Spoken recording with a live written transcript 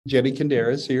Jenny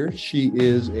Canderas here. She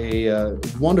is a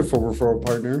wonderful referral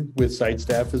partner with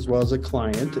SiteStaff as well as a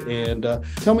client. And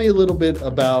tell me a little bit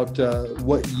about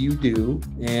what you do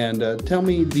and tell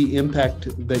me the impact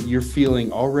that you're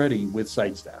feeling already with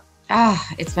SiteStaff.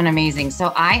 It's been amazing.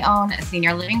 So I own a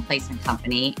senior living placement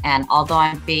company, and although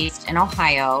I'm based in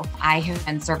Ohio, I have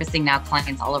been servicing now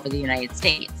clients all over the United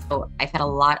States. So I've had a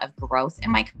lot of growth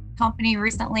in my company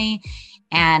recently,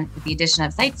 and with the addition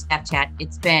of SiteStaff Chat,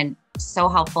 it's been so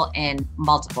helpful in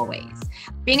multiple ways.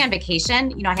 Being on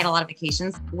vacation, I had a lot of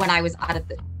vacations. When I was out of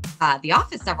the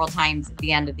office several times at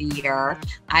the end of the year,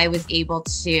 I was able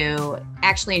to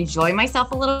actually enjoy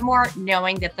myself a little more,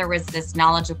 knowing that there was this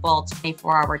knowledgeable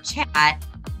 24-hour chat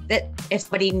that if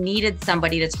somebody needed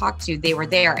somebody to talk to, they were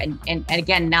there. And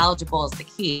again, knowledgeable is the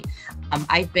key.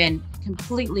 I've been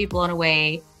completely blown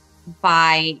away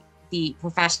by the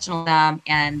professionalism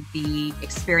and the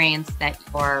experience that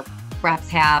your reps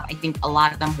have. I think a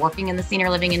lot of them working in the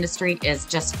senior living industry is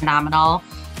just phenomenal.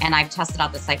 And I've tested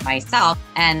out the site myself,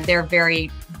 and they're very,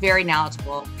 very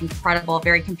knowledgeable, incredible,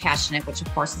 very compassionate, which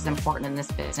of course is important in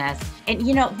this business. And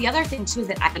the other thing too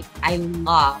that I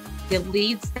love, the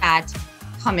leads that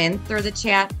come in through the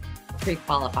chat are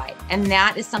pre-qualified. And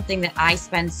that is something that I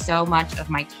spend so much of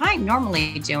my time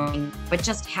normally doing, but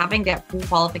just having that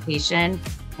pre-qualification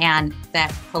and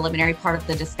that preliminary part of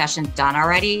the discussion done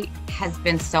already has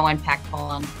been so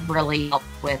impactful and really helped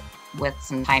with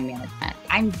some time management.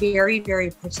 I'm very,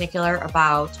 very particular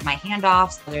about my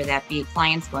handoffs, whether that be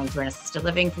clients going to an assisted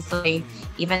living facility,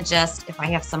 even just if I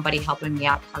have somebody helping me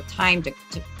out part-time to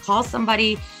call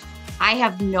somebody. I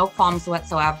have no qualms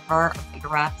whatsoever with the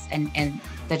reps and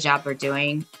the job they're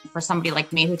doing. For somebody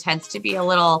like me who tends to be a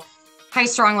little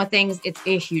high-strung with things, it's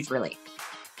a huge relief.